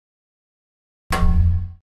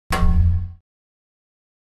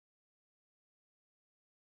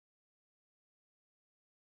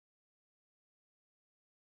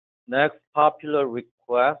Next popular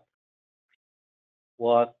request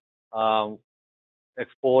was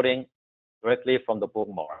exporting directly from the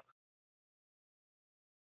bookmark.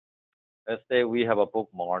 Let's say we have a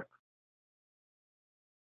bookmark.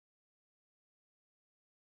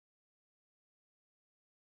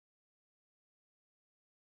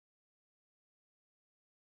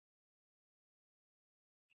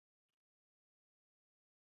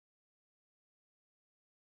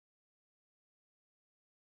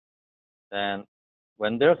 And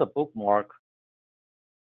when there's a bookmark,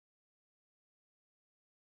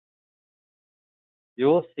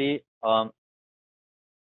 you'll see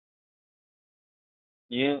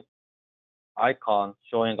new icon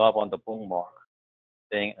showing up on the bookmark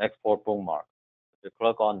saying export bookmark. If you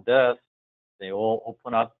click on this, they will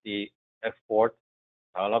open up the export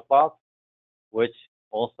dialog box, which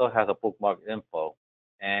also has a bookmark info.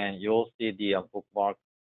 And you'll see the bookmark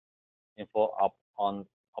info up on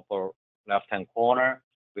upper left-hand corner,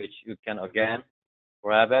 which you can again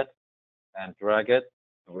grab it and drag it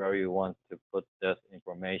to where you want to put this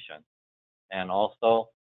information. And also,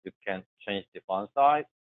 you can change the font size.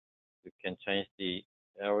 You can change the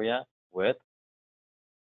area width.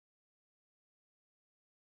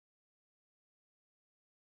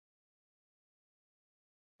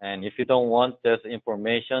 And if you don't want this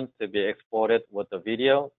information to be exported with the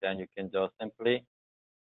video, then you can just simply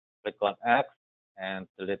click on X and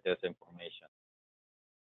delete this information.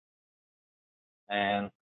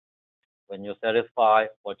 And when you satisfy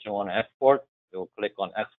what you want to export, you'll click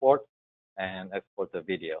on Export and export the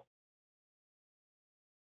video.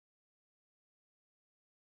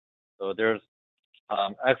 So there's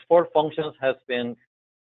export functions has been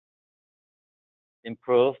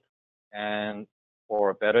improved and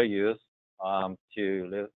for better use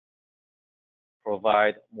to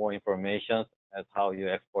provide more information as how you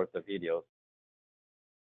export the videos.